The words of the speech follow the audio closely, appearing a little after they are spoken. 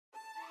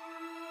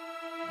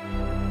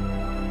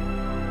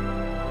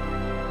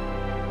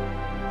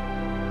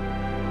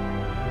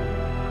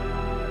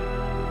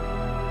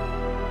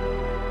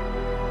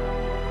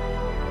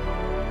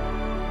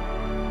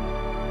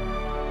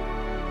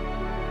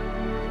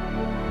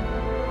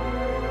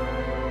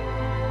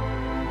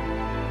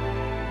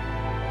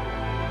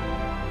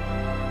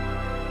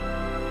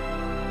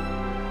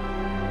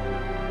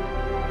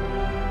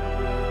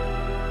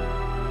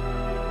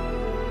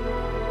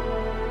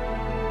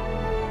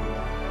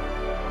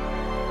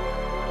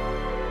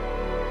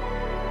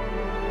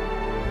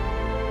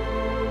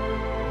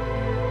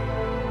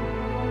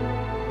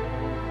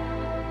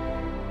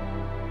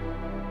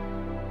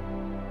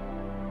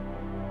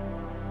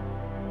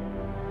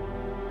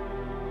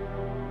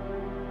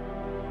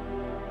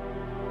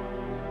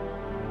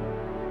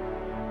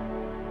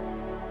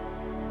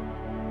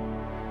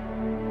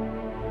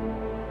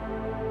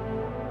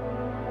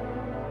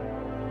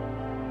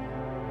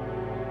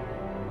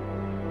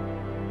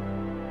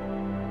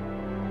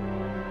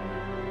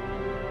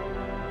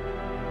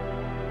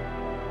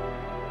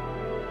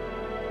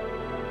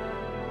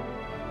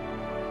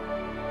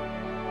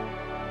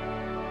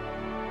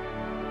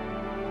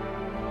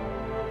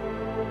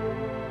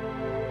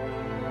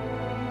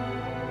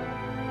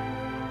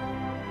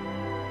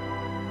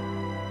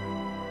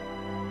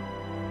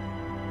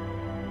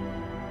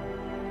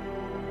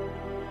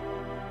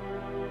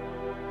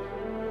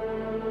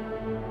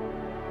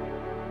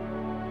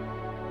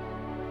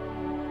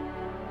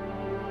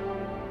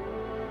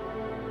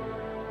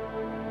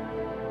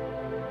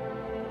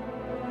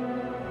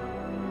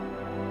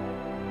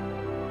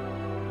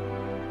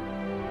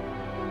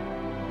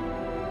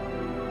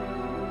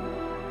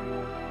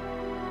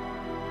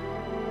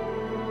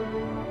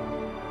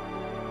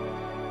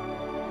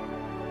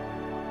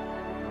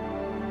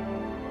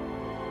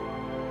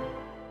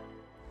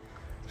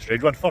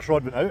Strange one, first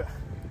rod went out.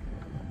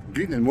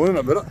 Greeting and moaning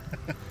about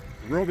it.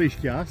 Rubbish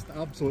cast,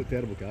 absolute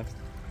terrible cast.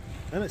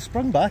 And it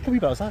sprung back a wee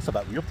bit, so that's a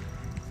bit weird.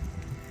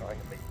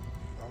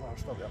 Oh,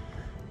 still there.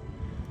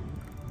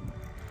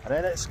 And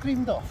then it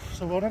screamed off,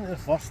 so we're into the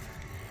first,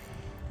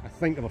 I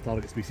think, of our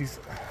target species.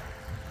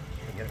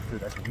 Can get it through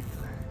this weed.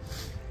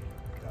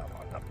 Come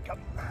on, up come.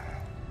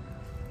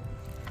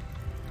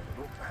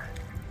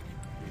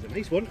 He's a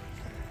nice one.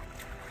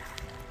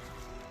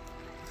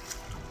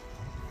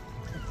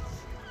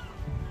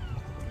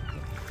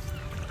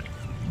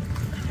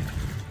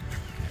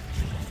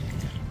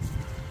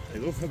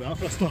 There you go, maybe that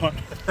for a start.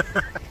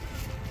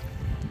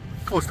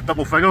 Close to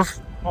double figures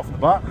off the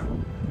bat.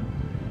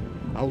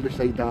 I'll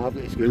decide to have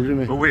it, excuse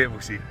me. We'll wait and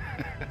we'll see.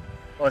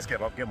 Well, let's get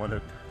him up, get him on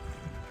out.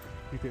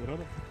 You take the rod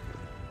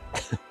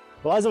up.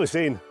 Well, as I was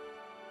saying,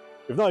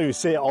 we've not even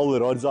set all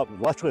the rods up.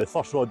 Literally the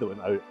first rod that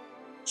went out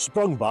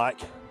sprung back.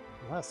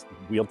 That's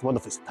weird, I wonder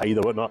if it's tide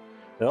or whatnot.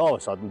 Then all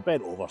of a sudden,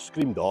 bent over,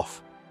 screamed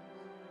off.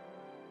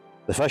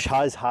 The fish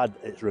has had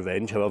its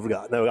revenge, however,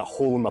 now I've got a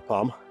hole in my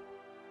palm.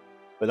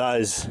 But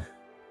that is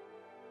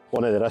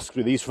one of the risks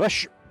with these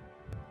fish.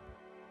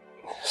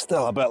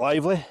 Still a bit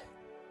lively.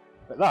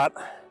 But that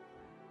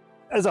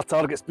is our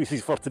target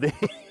species for today.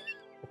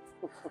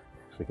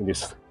 We can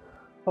just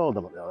hold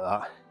them up there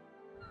like that.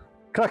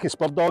 Cracking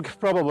Spurdog,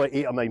 probably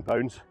 8 or 9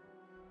 pounds.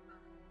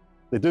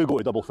 They do go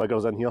to double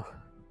figures in here.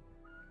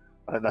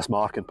 At this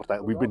mark in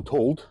particular, we've been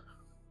told,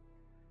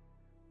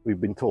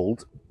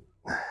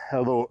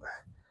 although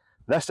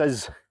this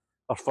is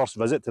our first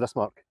visit to this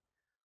mark.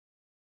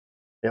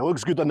 It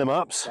looks good on the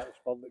maps. That's the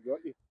spur that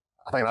got you.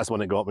 I think that's the one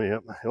that got me.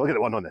 Yep. Look at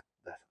the one on the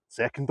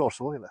second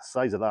dorsal, look at the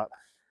size of that.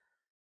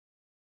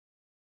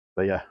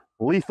 But yeah,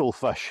 lethal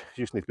fish.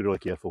 You just need to be really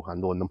careful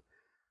handling them,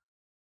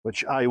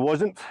 which I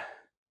wasn't.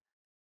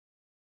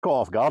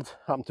 Caught off guard,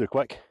 happened too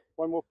quick.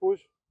 One more pose.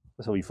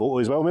 That's a wee photo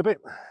as well, maybe.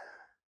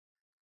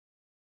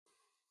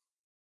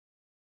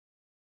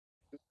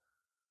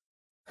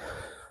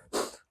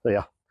 There,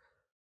 yeah.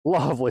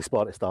 Lovely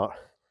spot to start.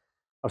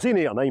 I've seen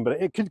 8 or 9,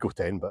 but it could go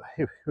 10, but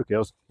who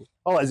cares?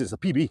 All it is, it's a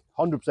PB,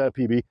 100% a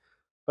PB.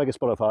 Biggest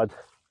spot I've had.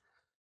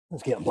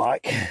 Let's get him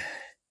back.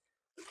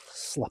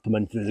 Slip him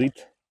into the reed.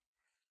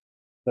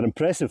 They're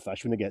impressive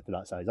fish when they get to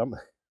that size, aren't they?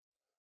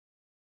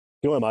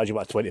 You can only imagine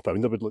what a 20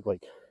 pounder would look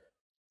like.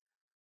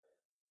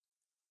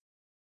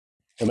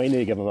 I might need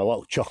to give him a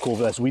little chuck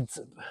over this weed.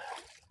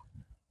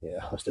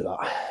 Yeah, let's do that.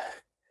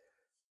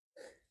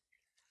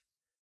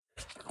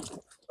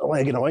 A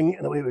leg and a wing,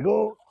 and away we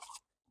go.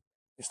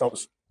 He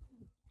stops.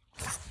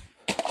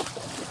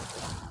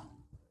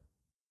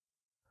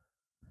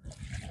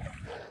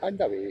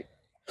 And away.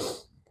 So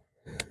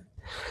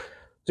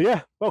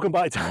yeah, welcome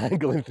back to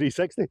Angling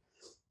 360.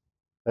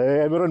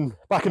 We're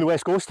back on the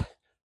west coast,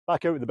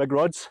 back out with the big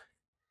rods.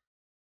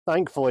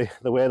 Thankfully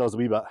the weather's a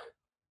wee bit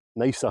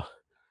nicer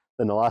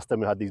than the last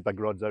time we had these big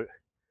rods out.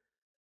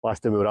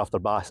 Last time we were after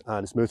bass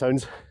and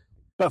smoothhounds.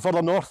 Bit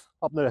further north,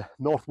 up the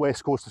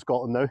northwest coast of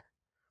Scotland now.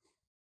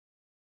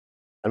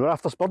 And we're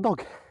after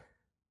Spurdog.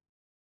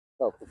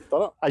 Well, we've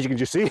done it. As you can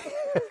just see.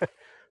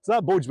 So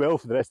that bodes well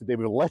for the rest of the day.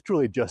 We're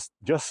literally just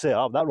set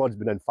up. That rod's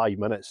been in 5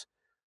 minutes.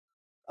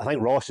 I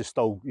think Ross is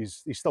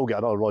he's still got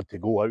another rod to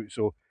go out,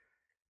 so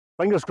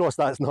fingers crossed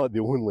that's not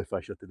the only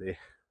fisher today.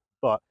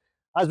 But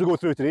as we go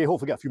through today,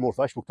 hopefully get a few more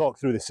fish. We'll talk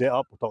through the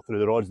setup, we'll talk through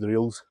the rods, the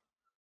reels,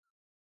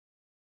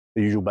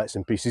 the usual bits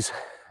and pieces,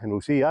 and we'll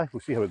see how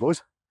it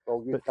goes. All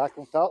good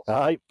tackle tarts.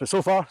 Aye, but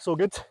so far so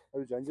good.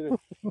 How's the injury?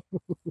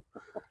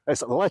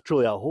 It's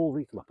literally a whole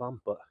reef in my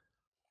palm, but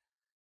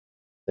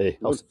hey,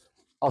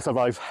 I'll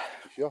survive.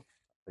 Sure. I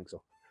think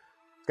so.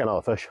 Let's get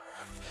another fish.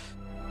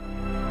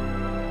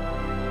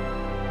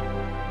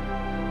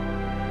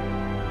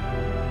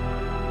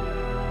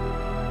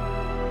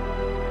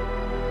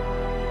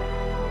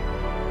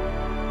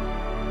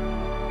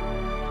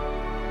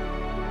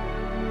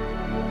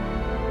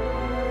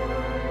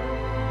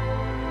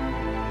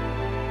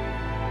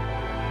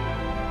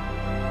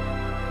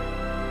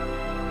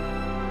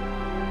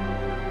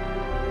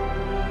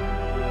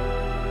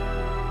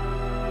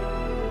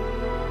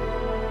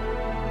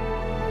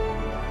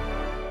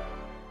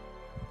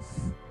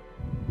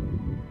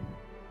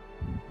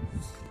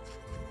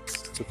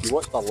 If you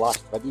watched our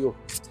last video,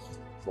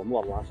 well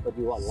not our last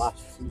video, our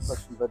last sea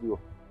fishing video,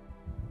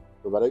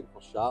 we were out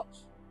for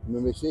sharks. And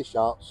when we say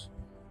sharks,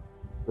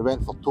 we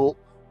went for Tope,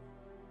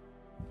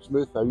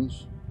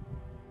 smoothhounds,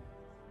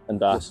 and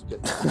bass.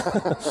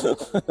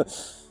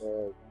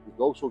 We've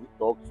also got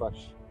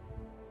dogfish,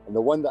 and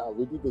the one that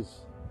eluded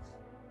us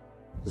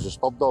was a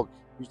Spurdog.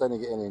 You didn't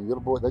get any in your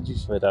boat, did you?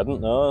 We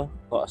didn't, no,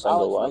 not a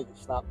single one.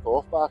 Alex snapped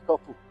off by a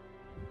couple.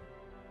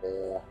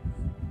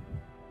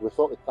 We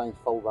thought we'd try and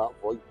fill that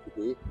void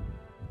today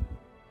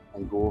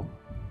and go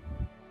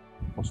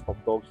for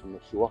Spurdogs from the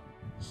shore.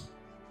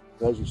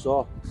 And as you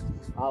saw,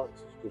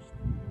 Alex has just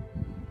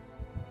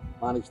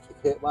managed to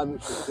get one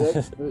which was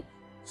dead smooth.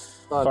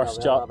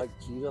 First chop. A big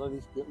cheeser in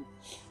his shooting.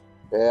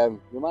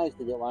 We managed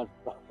to get one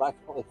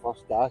practically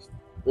first cast,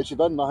 which he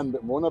done nothing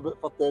but moan about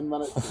for 10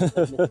 minutes.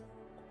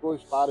 go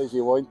as far as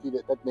he wanted.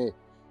 It didn't.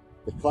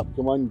 The clip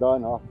come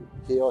undone after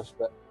chaos,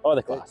 but Oh,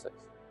 the classics.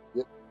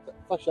 yep,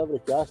 fish every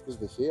cast as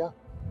they say.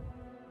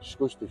 Just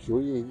goes to show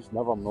you just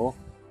never know.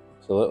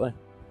 Absolutely.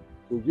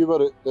 So you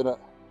were out doing it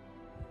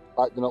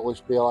back down at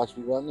Loose Bay last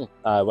week, weren't you?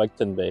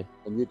 Wigton Bay.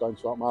 And you done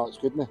something Alex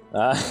couldn't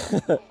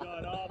you?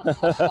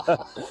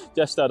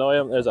 Just annoy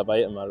him, there's a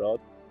bite in my rod.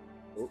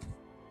 Oh.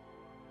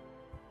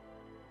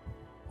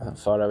 That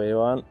far away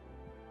one.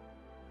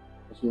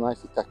 So you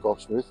managed to tick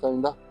off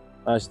Smoothhound there?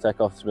 Managed to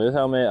tick off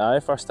Smoothhound, mate. Aye,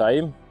 first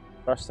time.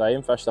 First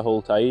time, fished the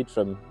whole tide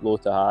from low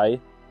to high.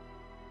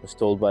 Was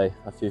told by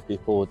a few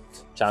people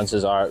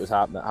chances are it was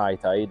happening at high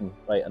tide, and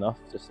right enough,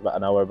 just about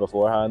an hour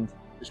beforehand.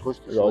 Just goes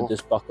to The show. rod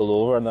just buckled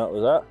over and that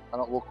was it. And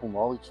not local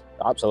knowledge.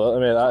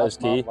 Absolutely, mate, that is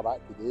key. For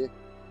that today.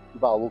 You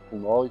got local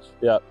knowledge.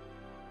 Yep.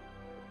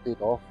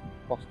 Paid off.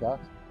 First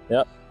cast.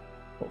 Yep.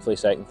 Hopefully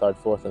second, third,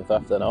 fourth and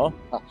fifth and all.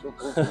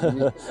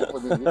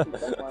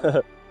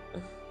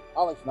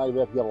 Alex and I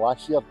were here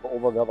last year, but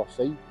over the other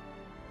side.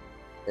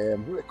 What are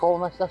we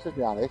calling this? This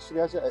isn't an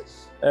estuary, is it?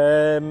 It's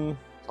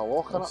a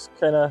loch, isn't it's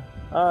kind of,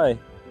 aye. it?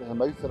 The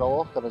mouth of the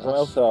loch, or is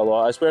Well, this? to a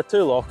lot. It's where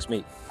two lochs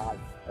meet, Aye.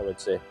 I would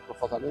say. So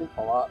for the name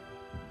for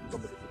that,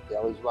 somebody could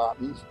tell us what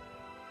that means.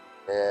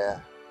 There's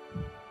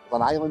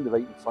an island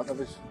right in front of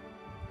us,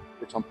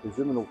 which I'm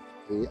presuming will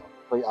create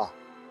quite a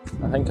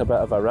I think a bit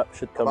of a rip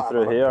should come bit of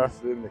through a here.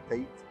 through in the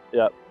tide.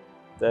 Yep,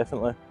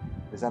 definitely.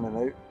 Is in and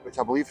out, which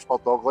I believe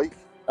Spurdog like.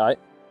 Aye,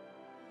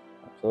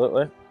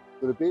 absolutely.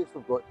 So the baits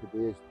we've got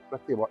today is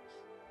pretty much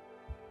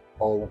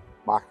all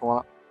mackerel in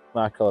it.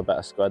 Mackerel, a bit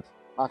of squid.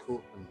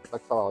 Mackerel and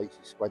big fella likes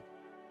his squid.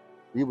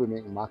 We'll be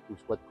making mackerel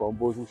squid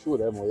combos. We'll show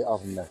them later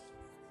in the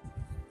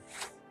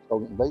still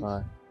getting bites.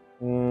 Aye.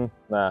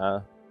 Nah.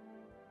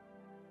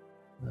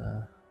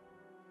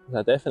 There's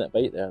a definite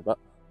bite there, but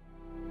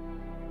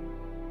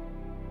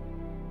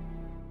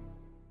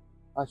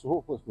Aye, so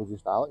hopefully it's not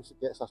just Alex that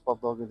gets a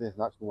Spurdog today, and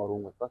that's not our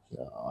only fish.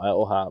 no,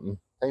 it'll happen.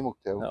 Time will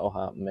tell. It'll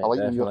happen, mate. I like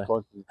when Definitely. you're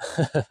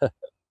confident.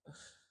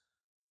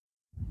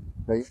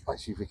 Right,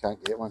 let's see if we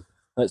can't get one.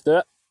 Let's do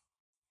it.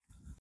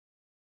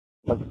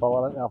 Big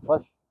fella into a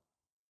fish.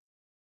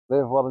 They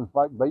were in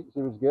fact bites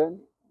he was getting.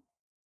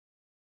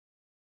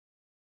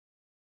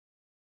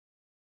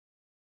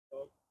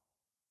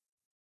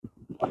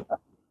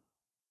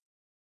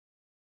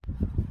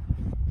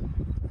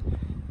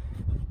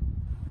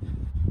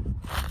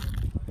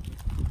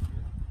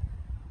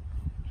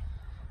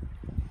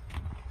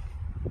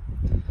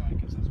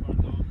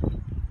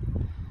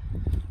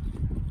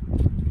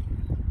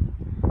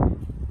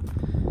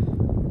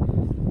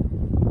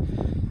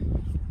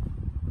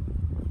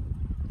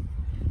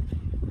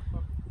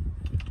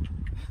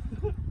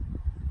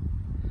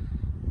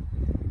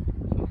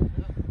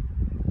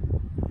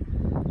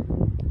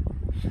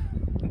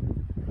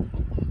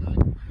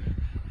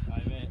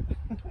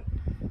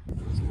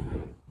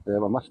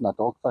 We're missing a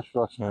dogfish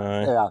for us.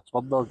 Aye. Yeah,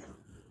 Spurdog.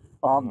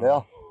 I'm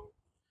there.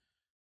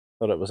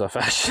 Thought it was a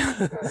fish.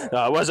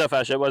 No, it was a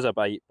fish, it was a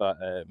bite, but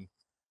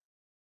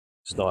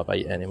it's not a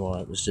bite anymore,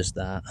 it was just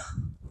that.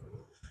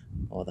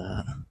 Or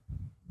that.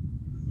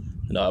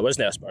 No, it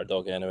wasn't a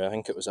Spurdog anyway, I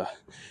think it was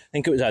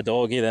a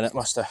doggy, then it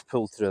must have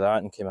pulled through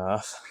that and came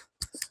off.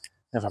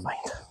 Never mind.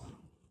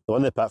 So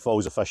in the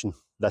pitfalls of fishing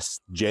this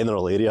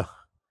general area,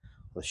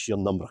 the sheer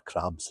number of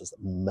crabs, there's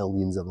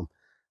millions of them.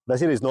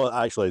 This area is not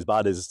actually as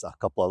bad as a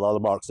couple of other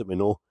marks that we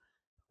know,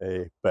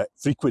 but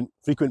frequent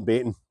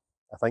baiting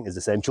I think is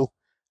essential.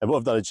 And what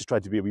I've done is just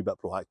tried to be a wee bit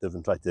proactive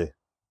and try to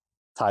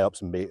tie up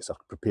some baits or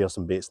prepare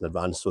some baits in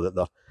advance so that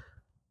they're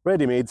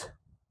ready-made.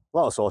 A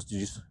lot of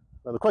sausages.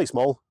 Now they're quite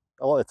small.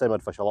 A lot of the time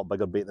I'd fish a lot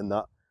bigger bait than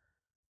that,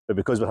 but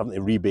because we're having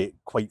to rebait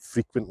quite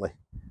frequently,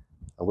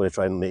 I'm going to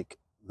try and make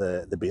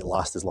the bait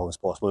last as long as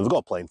possible. And we've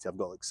got plenty. I've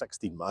got like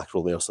 16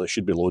 mackerel there, so there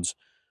should be loads.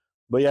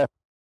 But yeah,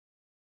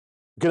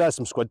 we could add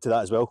some squid to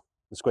that as well.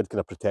 The squid kind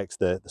of protects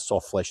the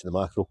soft flesh of the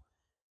mackerel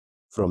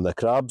from the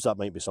crabs. That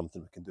might be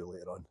something we can do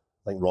later on.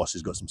 I think Ross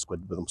has got some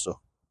squid with him, so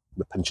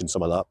we're pinching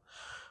some of that.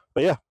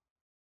 But yeah,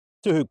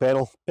 2-hook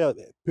pennel,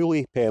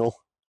 pulley pennel.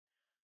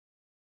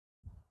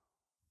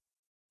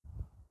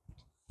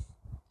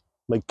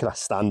 My kind of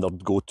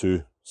standard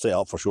go-to set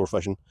up for shore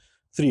fishing.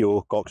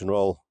 3-0, Cox and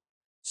Roll,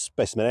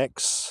 Specimen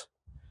X.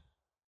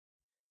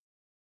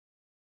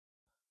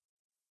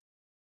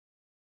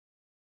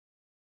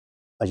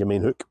 As your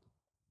main hook.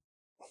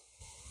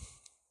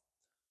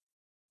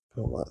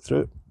 Pull that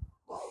through.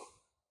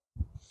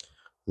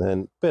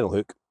 Then pennel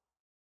hook.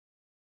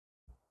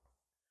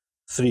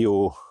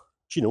 3-0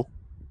 Chino.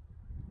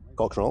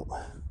 Cox and Roll.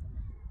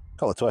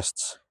 Couple of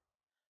twists.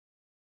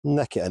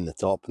 Nick it in the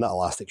top, and that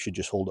elastic should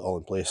just hold it all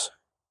in place.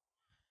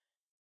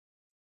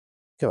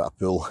 Give it a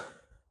pull.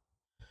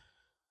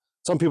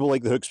 Some people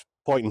like the hooks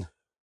pointing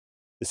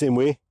the same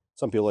way.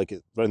 Some people like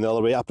it round the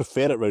other way. I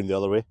prefer it round the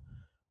other way,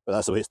 but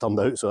that's the way it's turned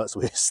out, so that's the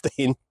way it's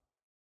staying.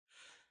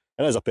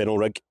 It is a pennel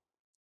rig,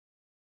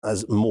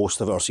 as most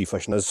of our sea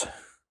fishing is.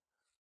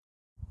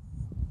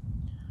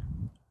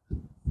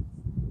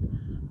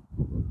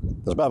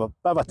 There's a bit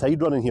of a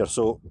tide running here,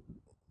 so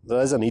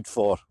there is a need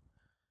for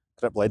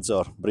trip leads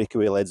or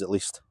breakaway leads at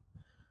least.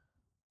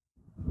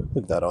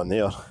 Hook that on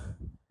there,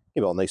 keep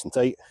it all nice and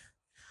tight.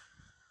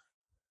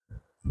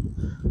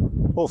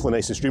 Hopefully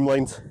nice and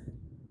streamlined.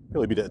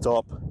 Really bead at the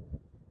top,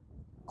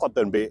 clip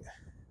down bait,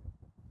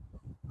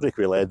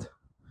 breakaway lead.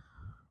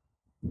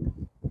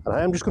 And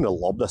I am just going to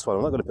lob this one.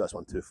 I'm not going to put this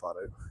one too far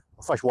out.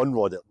 I'll fish one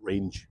rod at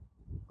range,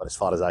 or as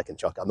far as I can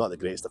chuck it. I'm not the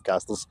greatest of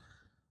casters,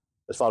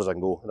 as far as I can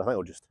go, and I think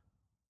I'll just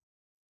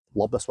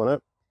lob this one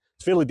out.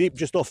 It's fairly deep,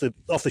 just off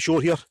the shore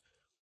here.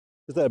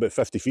 Just at about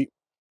 50 feet.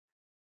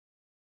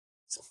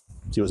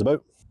 See what it's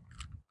about.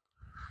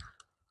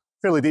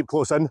 Fairly deep,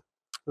 close in.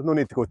 There's no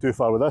need to go too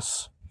far with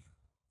this.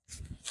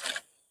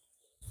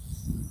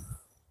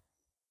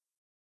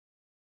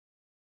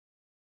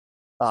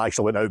 That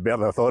actually went out better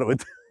than I thought it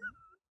would.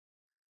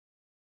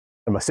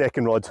 And my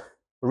second rod,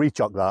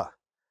 rechuck that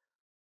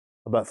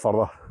a bit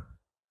further.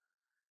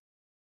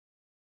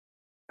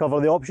 Cover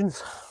the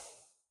options.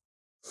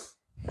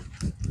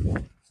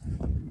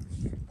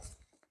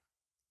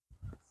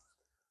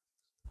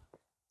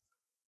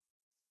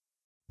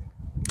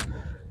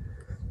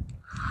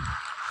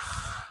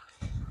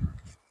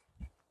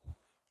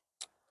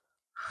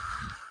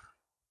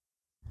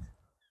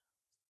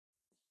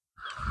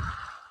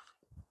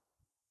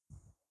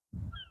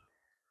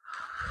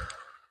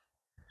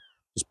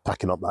 Just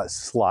picking up that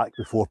slack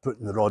before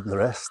putting the rod in the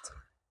rest.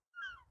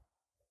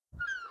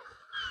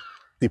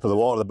 Deeper the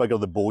water, the bigger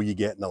the bow you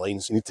get in the line,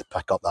 so you need to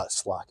pick up that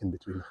slack in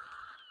between.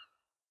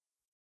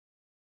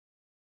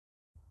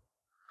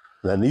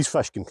 And then these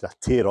fish can kind of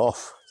tear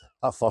off.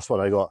 That first one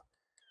I got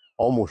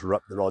almost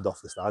ripped the rod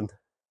off the stand.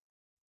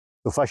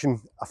 So fishing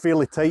a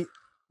fairly tight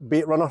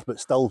bait runner, but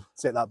still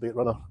set that bait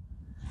runner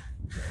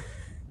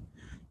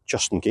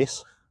just in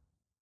case.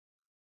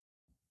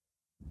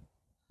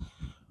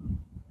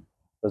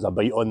 There's a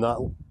bite on that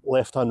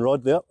left-hand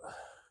rod there.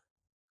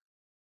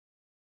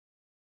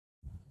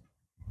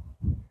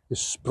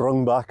 Just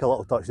sprung back a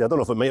little touch there. I don't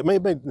know if it might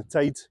have been the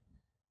tide.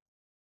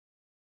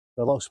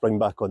 A little spring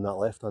back on that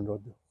left-hand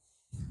rod there.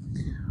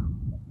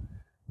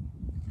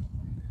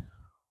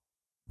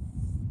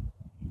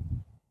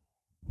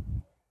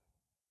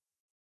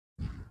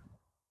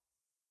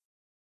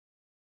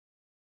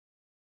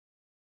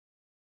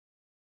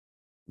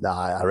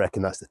 Nah, I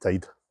reckon that's the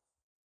tide.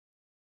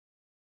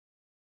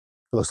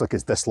 It looks like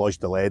it's dislodged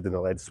the lead and the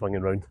lead's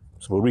swinging round.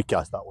 So we'll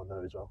recast that one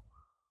now as well.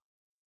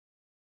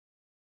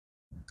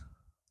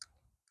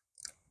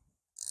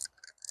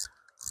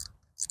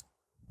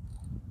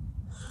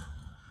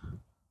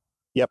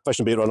 Yep,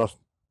 fishing bait runner.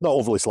 Not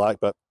overly slack,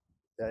 but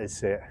it is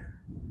set.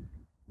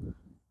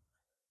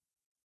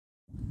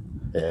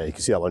 Yeah, you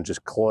can see that one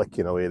just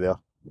clicking away there.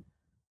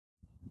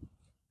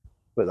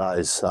 But that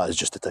is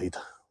just the tide.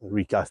 We'll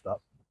recast that.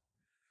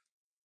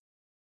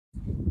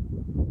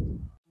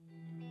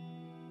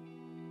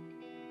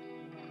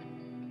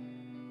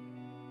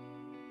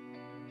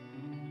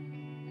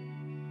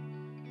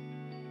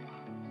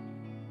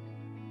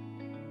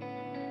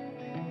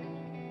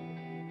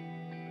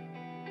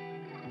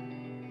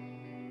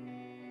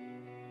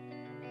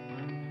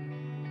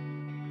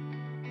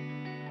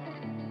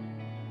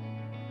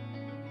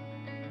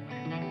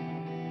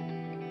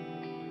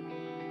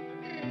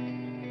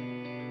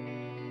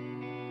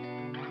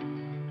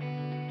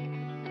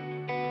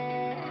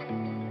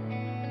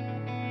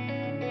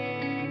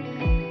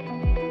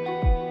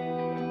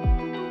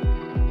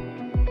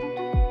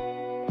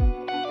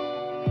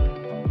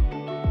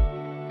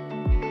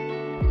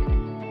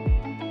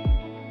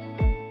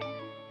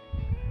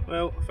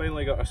 Well,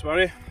 finally got a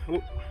smarry.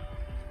 Oh,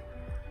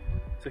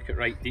 took it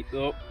right deep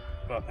though,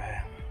 but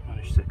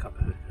managed to cut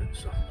the hook out,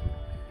 so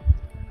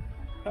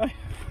aye,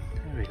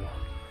 there we go.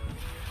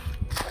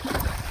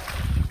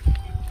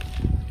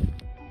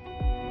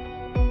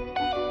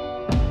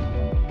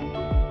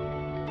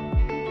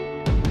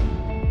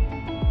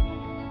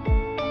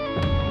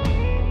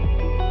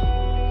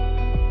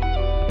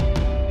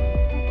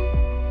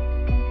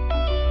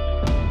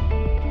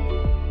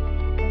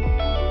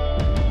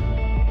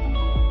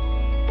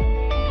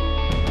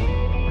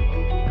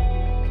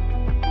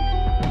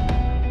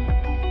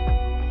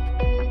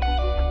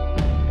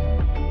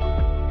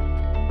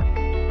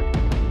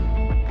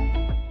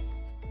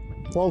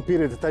 Long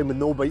period of time with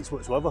no bites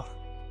whatsoever.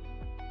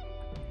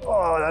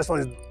 Oh, this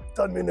one's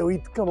done me in the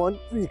weed. Come on,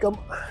 here you come.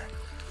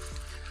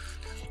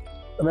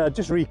 I mean, I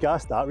just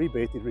recast that,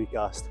 rebaited,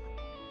 recast.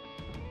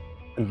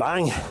 And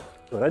bang,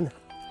 we're in.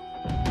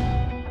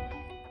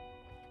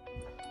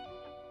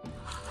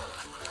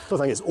 Don't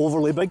think it's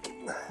overly big.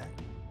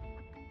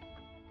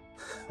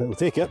 But we'll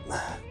take it.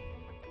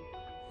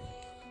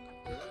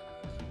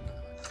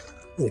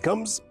 Here it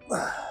comes.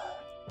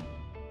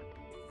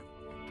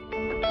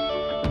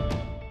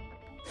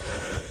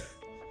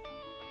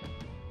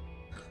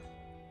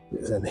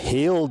 It's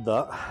inhaled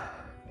that.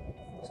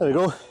 There we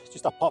go,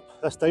 just a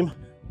pup this time.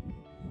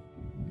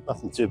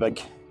 Nothing too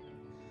big.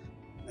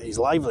 He's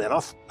lively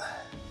enough.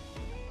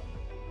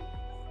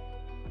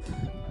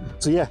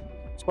 So yeah,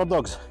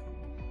 Spurdogs.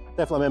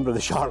 Definitely a member of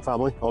the shark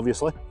family,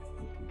 obviously.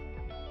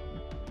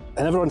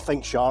 And everyone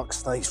thinks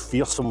sharks, these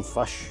fearsome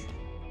fish,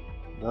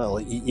 they'll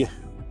like eat you.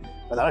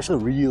 But they're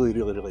actually really,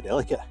 really, really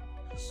delicate.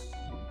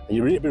 And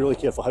you need to be really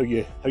careful how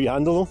you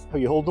handle them, how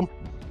you hold them.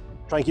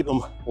 Try and keep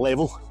them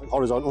level, like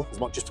horizontal, as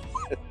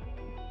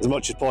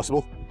much as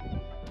possible.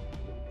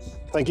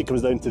 I think it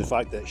comes down to the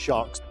fact that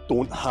sharks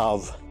don't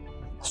have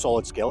a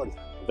solid skeleton,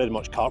 very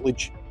much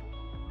cartilage.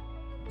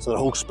 So their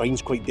whole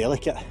spine's quite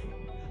delicate.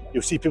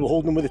 You'll see people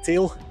holding them with the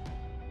tail.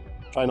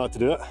 Try not to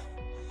do it.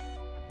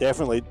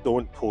 Definitely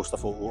don't post a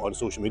photo on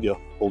social media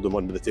holding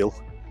one with the tail.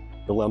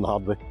 You'll learn the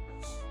hard way.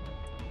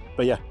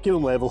 But yeah, keep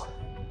them level.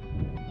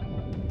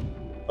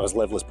 Or as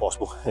level as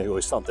possible. There you go,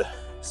 he's starting to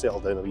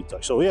settle down a wee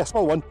touch. So yeah,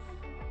 small one,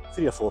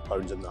 3 or 4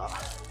 pounds in that.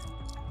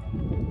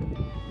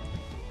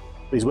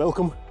 But he's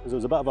welcome, because there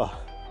was a bit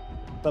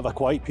of a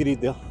quiet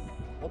period there.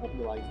 I didn't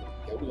realise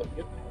the gills up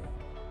here.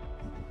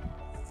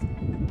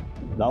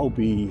 That'll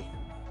be,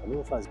 I don't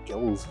know if that's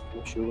gills, I'm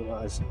not sure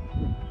what that is.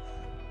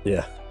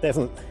 Yeah,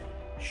 definitely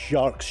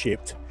shark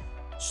shaped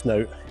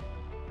snout,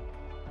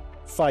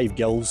 5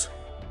 gills.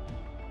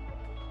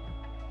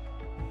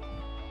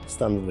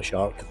 Standard of the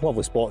shark,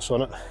 lovely spots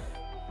on it,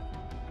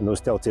 and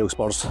those telltale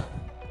spurs.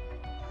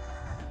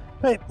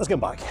 Right, let's get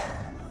back.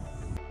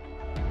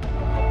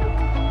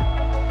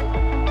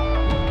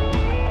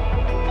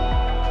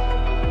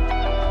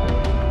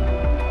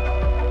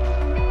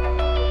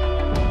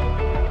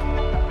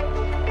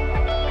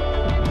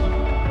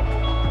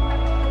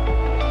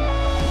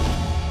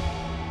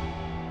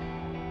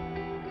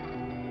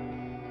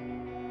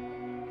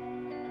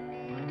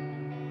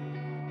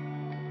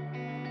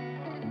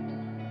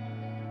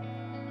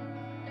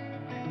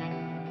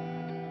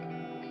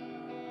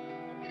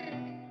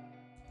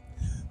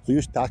 So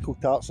use tackle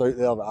tarts out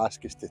there that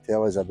ask us to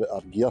tell us about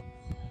our gear.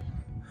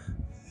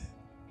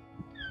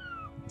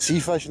 Sea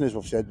fishing, as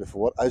we've said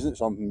before, isn't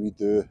something we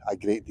do a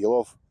great deal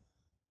of.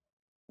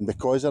 And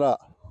because of that,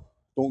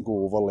 don't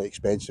go overly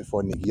expensive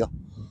on the gear.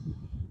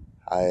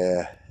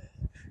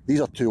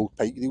 These are 2 old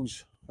pike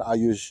reels that I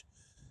use,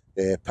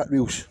 pit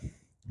reels.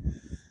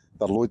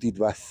 They're loaded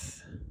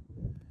with,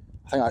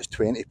 I think that's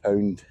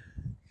 £20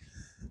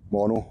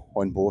 mono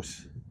on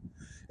both.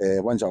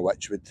 One's a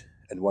witchwood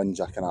and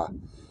one's a kind of,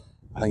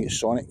 I think it's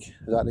Sonic,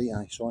 is that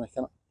right? Aye, Sonic,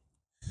 innit?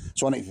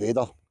 Sonic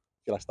Vader. If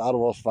you're a Star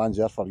Wars fan,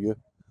 there for you.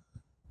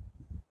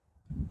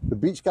 The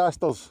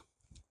Beachcasters,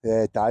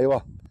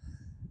 Daiwa,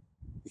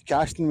 the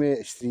casting weight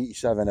is 3 to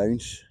 7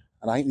 ounce,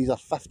 and I think these are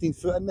 15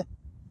 foot in there.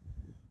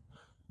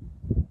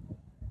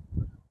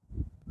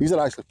 These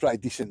are actually pretty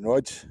decent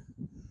rods.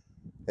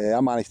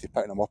 I managed to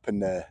pick them up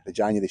in the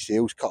January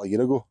sales a couple of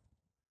years ago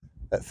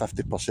at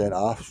 50%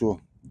 off, so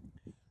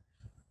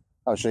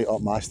that was right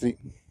up my street.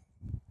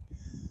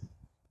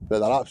 But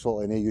they're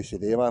absolutely no use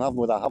today, man. Have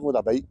with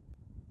a bite.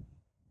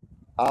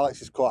 Alex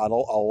has caught a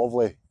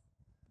lovely.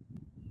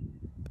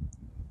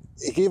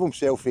 He gave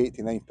himself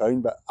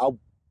 £89, but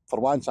for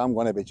once I'm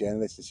going to be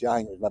generous and say I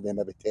think it was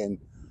maybe 10,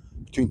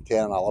 between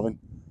 10 and 11.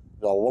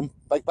 It was a lump,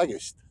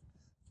 biggest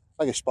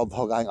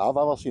Spurdog I think I've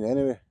ever seen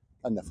anyway,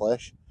 in the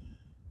flesh.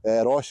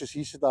 Ross,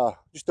 he said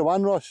just the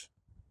one, Ross.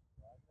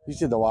 He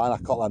said the one, a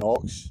couple of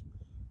knocks.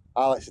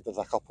 Alex said there's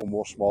a couple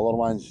more smaller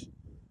ones.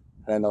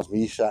 And then there's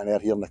me sitting there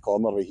here in the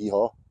corner with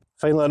hee-haw.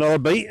 Finally another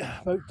bite,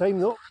 about time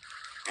though.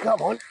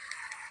 Come on.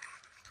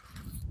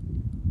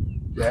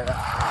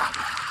 Yeah.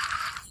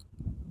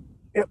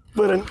 Yep,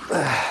 we're in.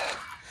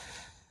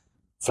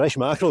 Fresh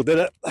mackerel, did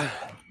it?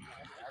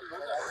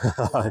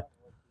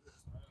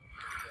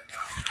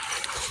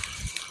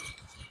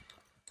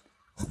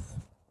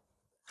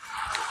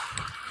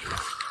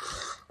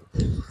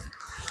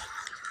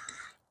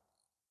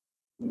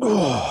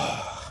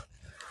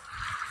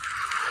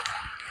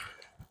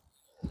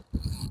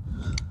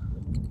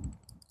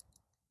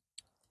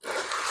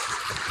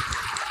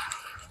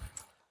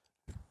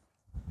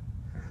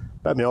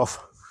 Bit me off.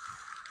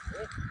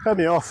 Bit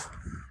me off.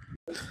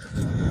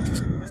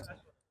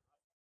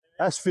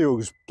 This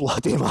feels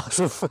bloody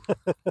massive. See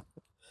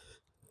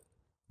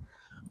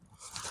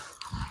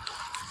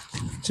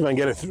if I can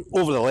get it through,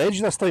 over the ledge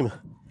this time.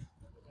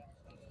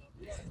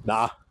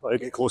 Nah, I'll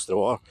get close to the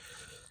water.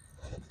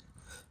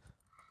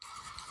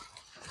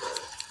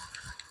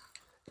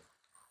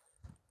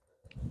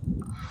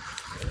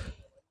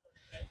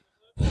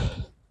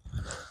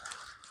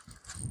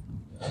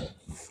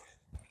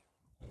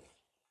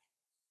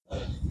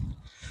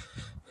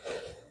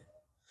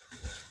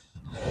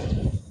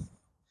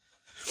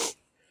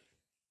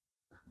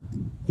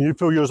 Can you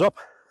pull yours up?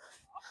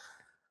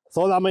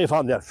 Thought that might have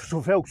happened there.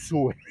 It felt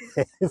so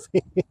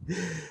heavy.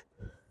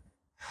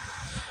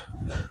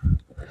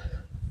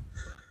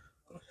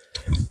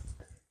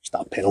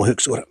 Start pedal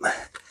hooks on it.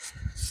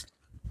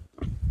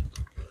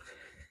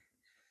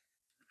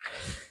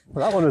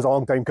 Well, that one was a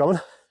long time coming.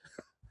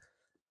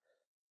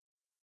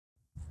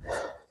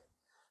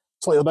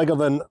 Slightly bigger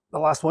than the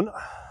last one.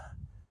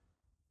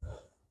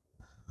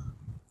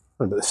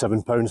 About the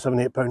 £7,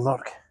 £8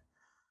 mark.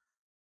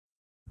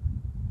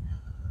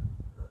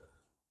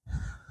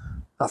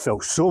 That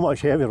felt so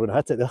much heavier when I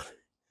hit it there.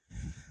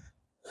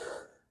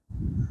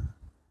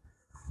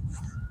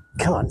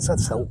 Come on, sit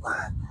still.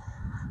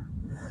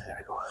 There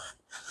we go.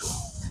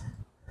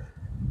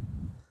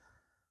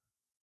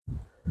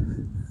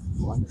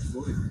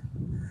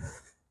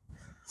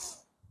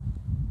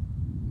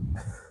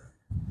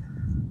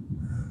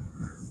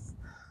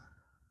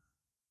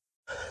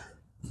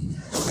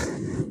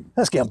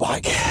 Let's get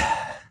back.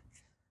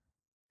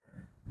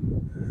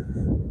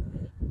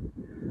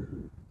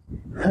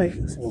 Right,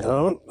 let's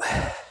go on.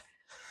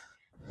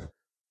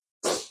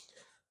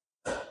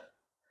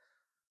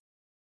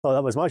 Oh,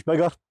 that was much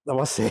bigger, I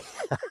must say.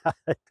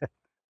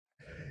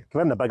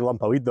 Come in a big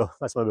lump of weed though,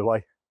 that's maybe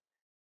why.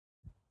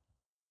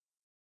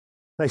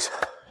 Nice.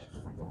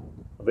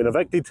 I've been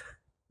evicted.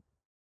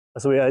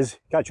 That's the way it is.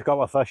 Catch a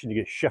couple of fish and you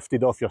get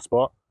shifted off your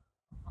spot.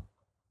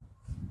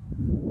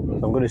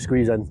 I'm going to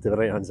squeeze in to the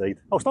right hand side.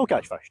 I'll still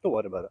catch fish, don't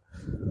worry about it.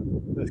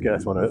 Let's get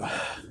this one out.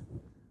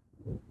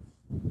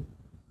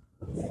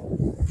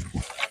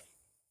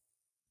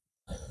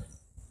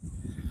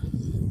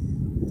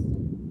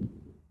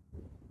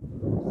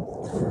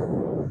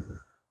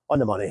 On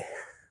the money.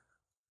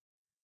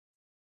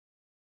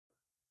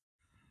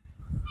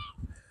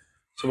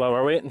 So while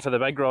we're waiting for the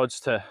big rods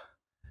to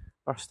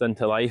burst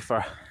into life,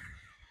 we're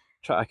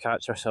trying to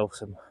catch ourselves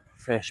some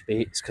fresh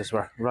baits because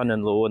we're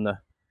running low on the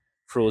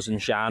frozen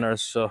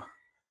shanners. So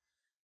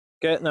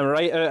getting them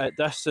right out at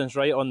distance,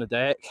 right on the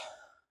deck,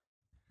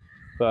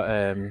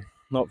 but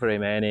not very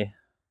many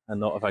and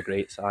not of a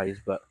great size,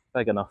 but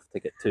big enough to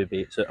get 2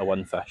 baits out of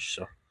 1 fish.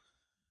 So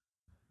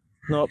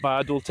not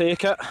bad, we'll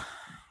take it.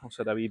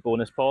 Also had a wee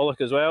bonus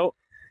pollock as well.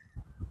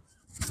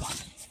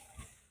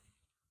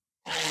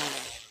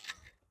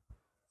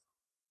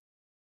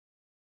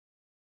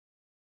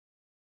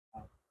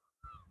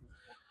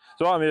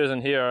 So what I'm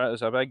using here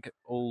is a big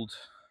old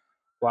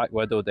Black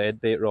Widow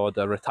deadbait rod,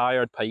 a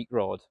retired pike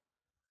rod.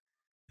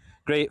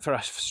 Great for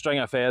a string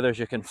of feathers,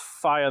 you can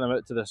fire them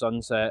out to the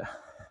sunset.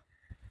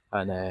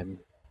 And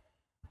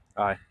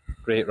aye,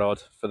 great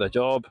rod for the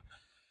job.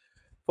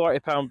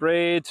 40-pound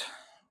braid,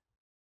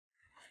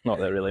 not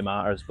that it really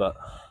matters, but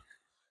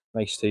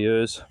nice to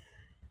use.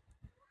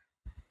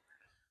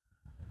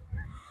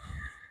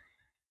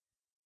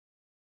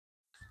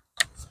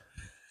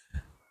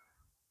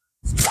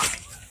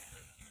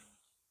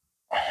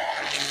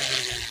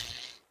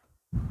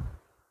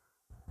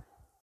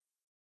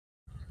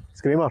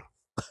 Screamer.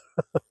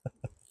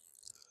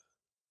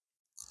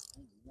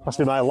 Must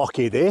be my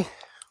lucky day.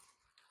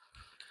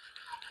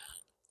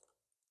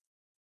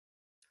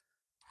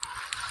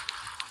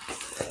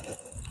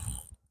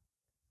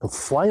 They're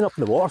flying up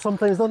in the water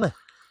sometimes, don't they?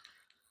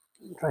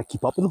 Try to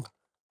keep up with them.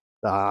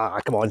 Ah,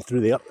 come on,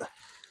 through there. I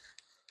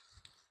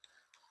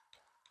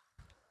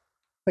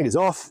think it's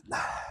off.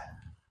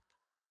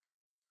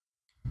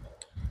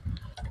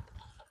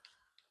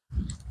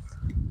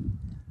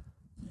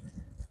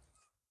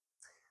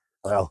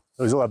 Well,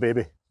 it was only a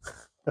baby.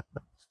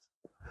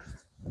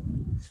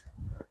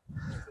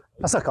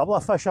 That's a couple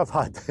of fish I've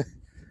had.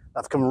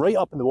 I've come right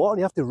up in the water and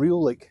you have to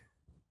reel like...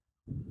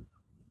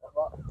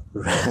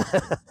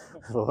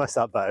 We'll miss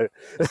that bit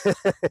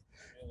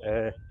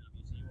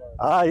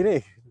out. You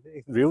need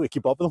to reel to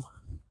keep up with them.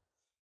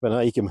 But now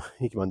he came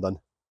undone.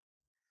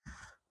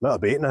 I'm out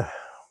of bait now.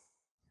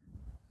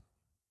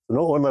 So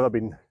not only have I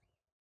been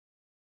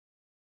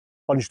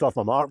punched off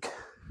my mark,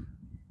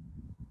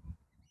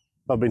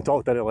 but I've been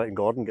talked into letting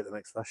Gordon get the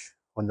next fish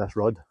on this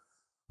rod.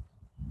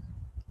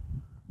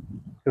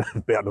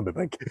 Better not be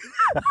big.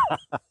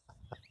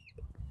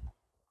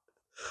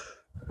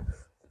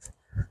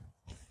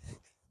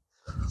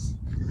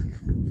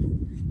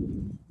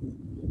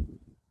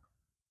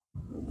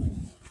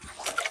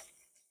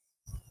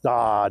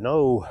 Ah,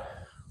 no.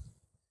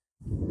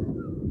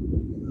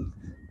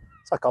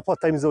 It's a couple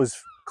of times those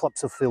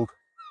clips have failed.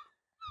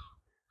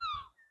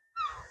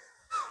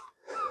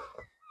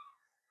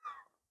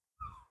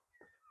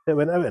 It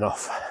went out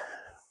enough.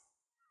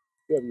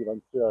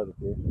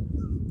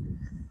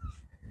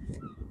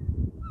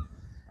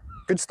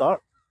 Good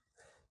start.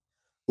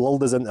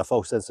 Lulled us into a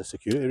false sense of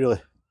security, really.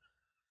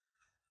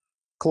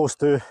 Close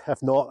to,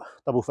 if not,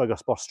 double figure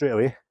spur straight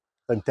away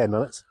in 10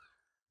 minutes.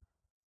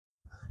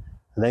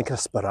 And then kind of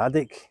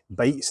sporadic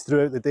bites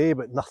throughout the day,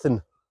 but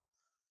nothing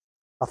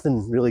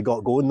really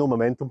got going, no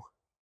momentum.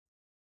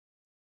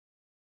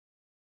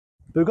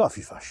 But we got a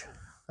few fish,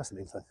 that's the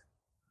main thing.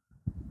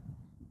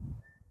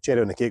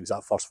 Cherry on the cake was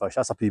that first fish,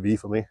 that's a PB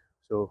for me,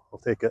 so I'll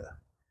take it.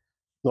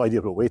 No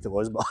idea what weight it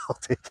was, but I'll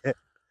take it.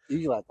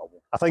 Usually a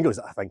double. I think it was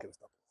double. I think it was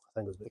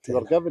about 10. You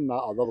were given that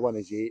other one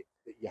as 8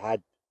 that you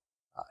had.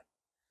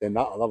 Then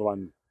that other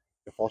one,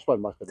 the first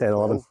one must have been 10,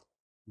 11. 12.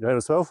 You reckon it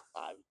was 12?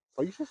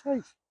 Twice the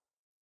size.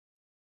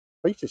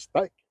 Twice the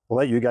stick. We'll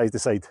let you guys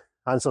decide.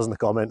 Answers in the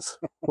comments.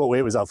 What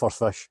weight was that first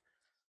fish?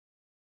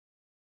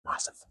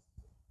 Massive.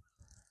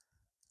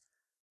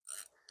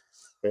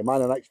 Okay,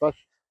 man, the next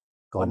fish.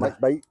 Go on, next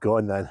bite. Go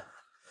on then.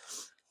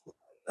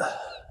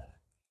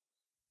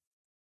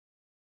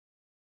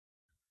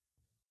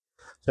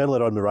 So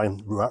earlier on, Ryan.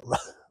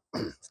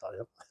 Start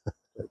up.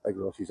 Big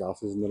Ross's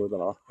asses in the road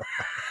of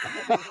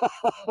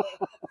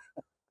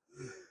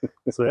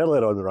So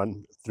earlier on the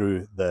run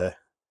through the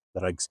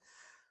rigs,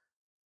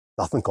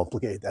 nothing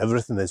complicated.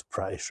 Everything is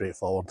pretty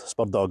straightforward.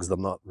 Spurdogs, they're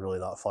not really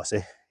that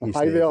fussy.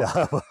 Hi there.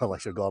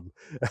 Unless you're Gordon.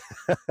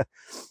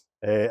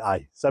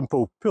 Aye,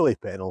 simple pulley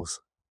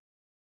pennels.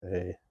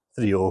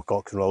 3-0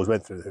 cocks and rolls,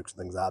 went through the hooks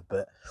and things like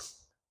that.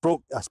 But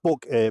I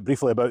spoke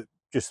briefly about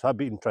just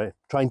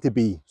trying to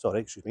be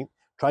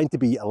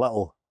a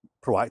little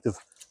proactive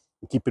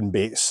and keeping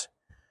baits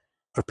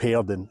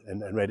prepared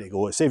and ready to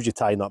go. It saves you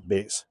tying up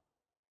baits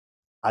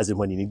as and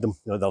when you need them.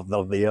 You know,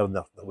 they're there and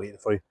they're waiting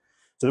for you.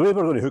 So the way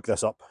we're going to hook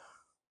this up,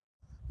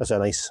 this is a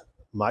nice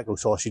mackerel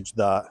sausage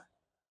that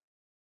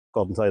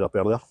Gordon tied up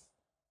earlier.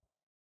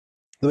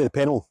 The way the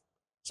pennel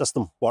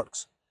system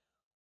works,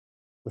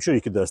 I'm sure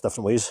you could do this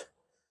different ways.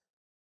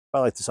 I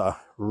like to sort of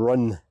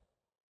run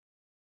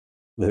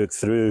the hook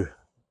through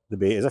the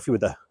bait as if you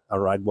would a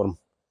ragworm,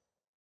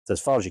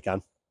 as far as you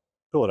can.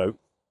 Pull it out.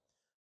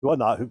 You want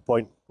that hook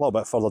point a little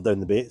bit further down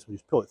the bait, so you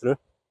just pull it through.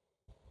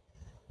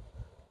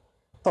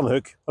 Turn the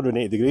hook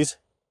 180 degrees,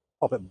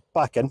 pop it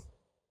back in,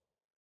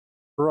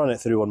 run it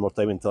through one more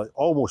time until it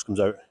almost comes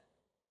out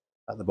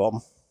at the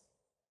bottom.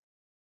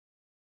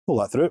 Pull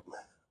that through.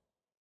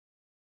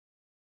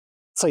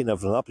 Tighten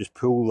everything up, just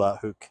pull that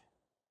hook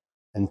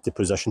into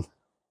position.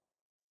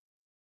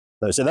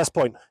 Now, so at this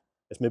point,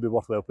 it's maybe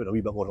worthwhile putting a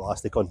wee bit more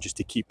elastic on just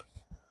to keep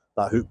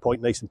that hook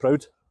point nice and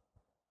proud.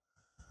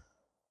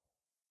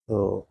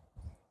 So,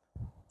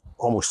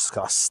 almost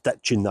kind of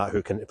stitching that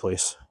hook into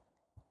place.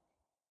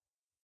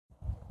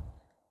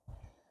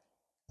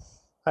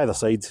 Either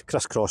side,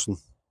 crisscrossing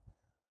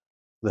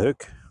the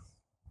hook.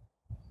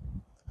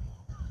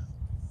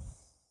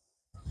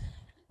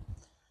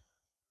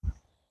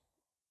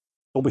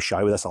 Don't be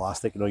shy with this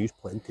elastic, you know, use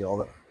plenty of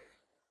it.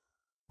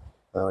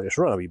 Just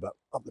run a wee bit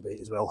up the bait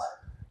as well.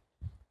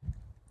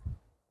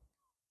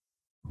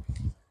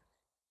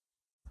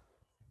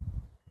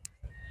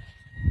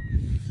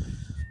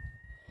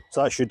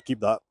 So that should keep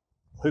that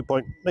hook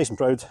point nice and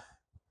proud.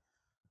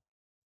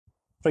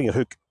 Bring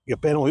your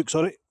pennel hook,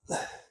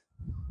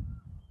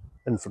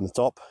 in from the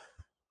top.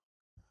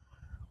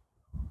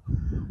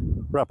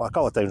 Wrap it a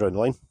couple of times around the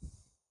line.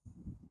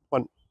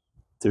 1,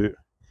 2,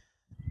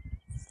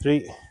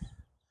 3.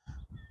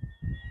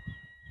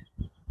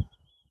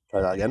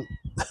 Try that again.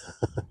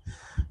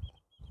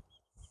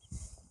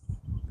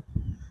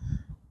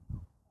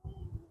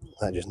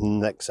 That just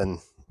nicks in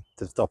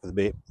to the top of the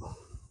bait,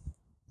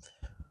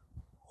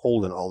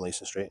 holding it all nice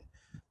and straight.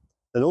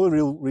 The only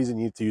real reason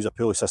you need to use a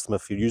pulley system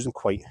if you're using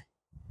quite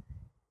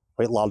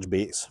large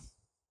baits,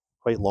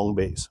 quite long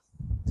baits.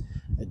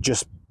 It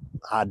just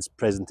adds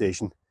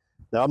presentation.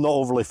 Now, I'm not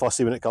overly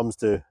fussy when it comes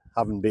to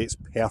having baits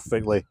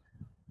perfectly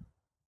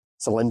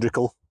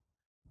cylindrical.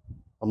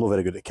 I'm not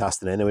very good at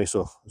casting anyway,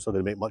 so it's not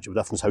going to make much of a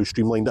difference how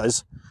streamlined it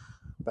is.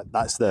 But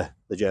that's the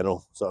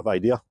general sort of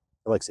idea.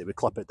 Like I say, we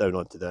clip it down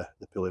onto the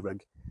pulley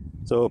rig.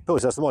 So pulley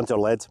system onto our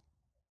lead,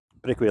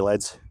 breakaway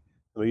leads.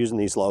 And we're using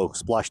these little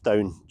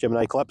splashdown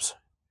Gemini clips.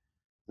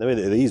 The way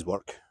that these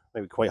work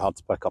might be quite hard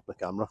to pick up on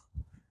the camera,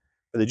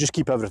 but they just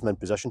keep everything in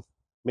position,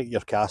 make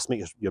your cast,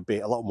 make your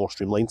bait a little more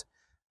streamlined.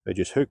 We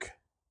just hook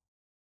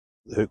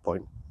the hook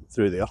point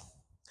through there.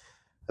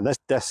 And this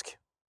disc,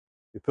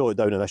 we pull it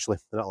down initially,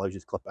 and that allows you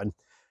to clip it in.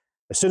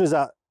 As soon as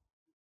that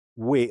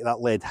weight,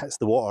 that lead hits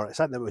the water, it's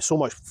hitting it with so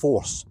much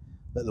force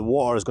that the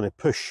water is going to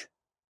push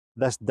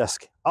this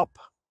disc up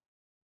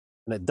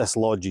and it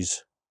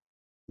dislodges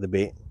the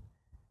bait.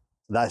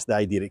 That's the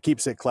idea. It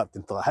keeps it clipped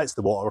until it hits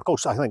the water. Of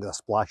course, I think it's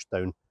a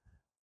splashdown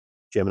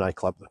Gemini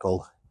clip, they're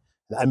called.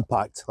 The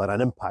impact, like an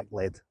impact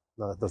lead.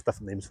 There's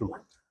different names for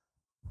them.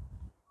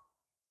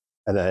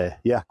 And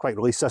yeah, quick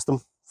release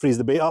system. Freeze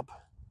the bait up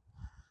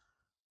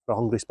for a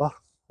hungry spur,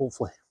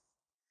 hopefully.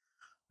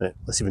 Right,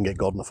 let's see if we can get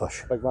Gordon a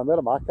fish. Big man, where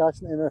am I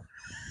casting it now?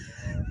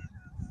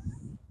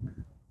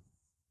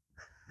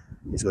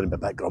 He's going to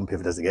be a bit grumpy if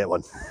he doesn't get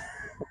one.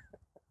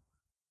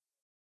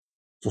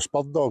 So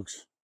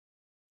Spurdogs.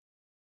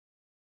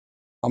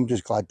 I'm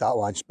just glad that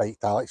one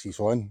spiked Alex's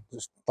on.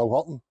 It's still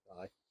hurting.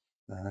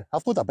 Aye.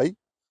 I've not had a bite.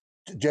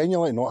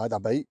 Genuinely not had a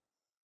bite.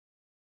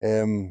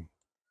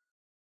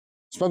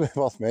 It's maybe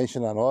worth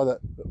mentioning, I know that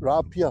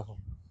Rab here,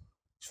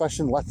 he's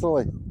fishing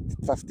literally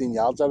 15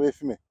 yards away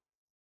from me.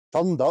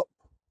 Turned up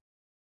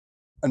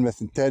and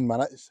within 10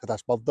 minutes had a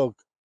Spurdog.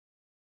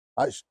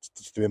 That's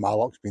just the way my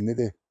luck's been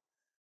today.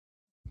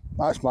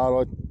 That's my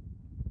rod.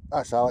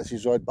 That's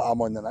Alex's rod, but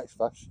I'm on the next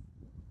fish.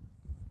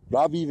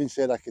 Rab even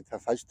said I could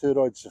have his 2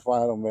 rods if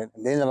one of them went,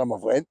 and neither of them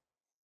have went.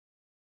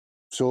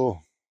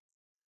 So,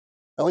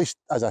 at least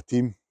as a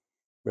team,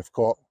 we've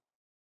caught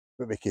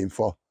what we came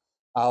for.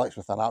 Alex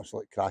with an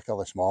absolute cracker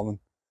this morning.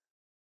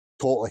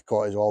 Totally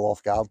caught us all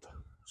off guard.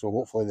 So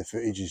hopefully the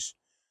footage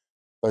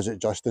does it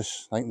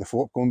justice. I think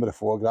going by the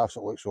photographs,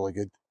 it looks really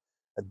good.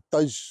 It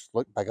does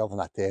look bigger than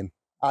a 10.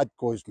 I'd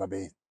go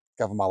maybe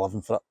give him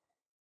 11 for it.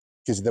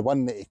 Because the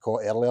one that he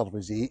caught earlier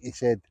was 8, he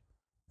said,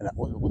 and it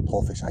looked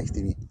awful size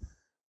to me.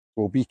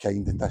 We'll be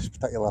kind in this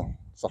particular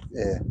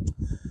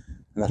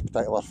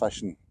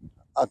fishing.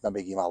 I'd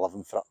maybe give him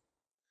 11 for it.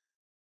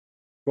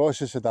 Ross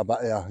has had a bit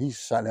there. He's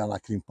sitting there on a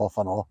cream puff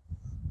and all.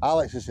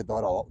 Alex has had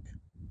all the luck.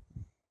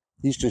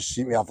 He's just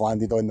seemed to have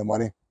landed on the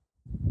money.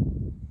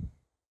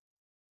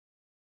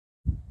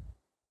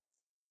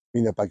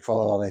 Being a big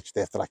fella, they're edged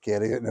after a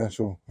carry out now,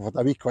 so we've had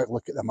a wee quick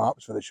look at the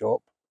maps for the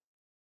shop.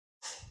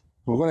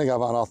 We're going to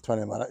give it another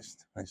 20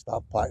 minutes and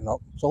start packing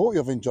up. So I hope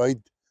you've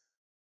enjoyed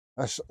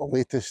this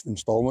latest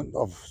instalment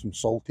of some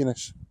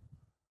saltiness.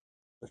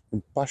 It's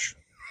been pish.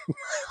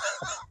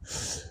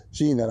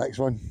 See you in the next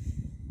one.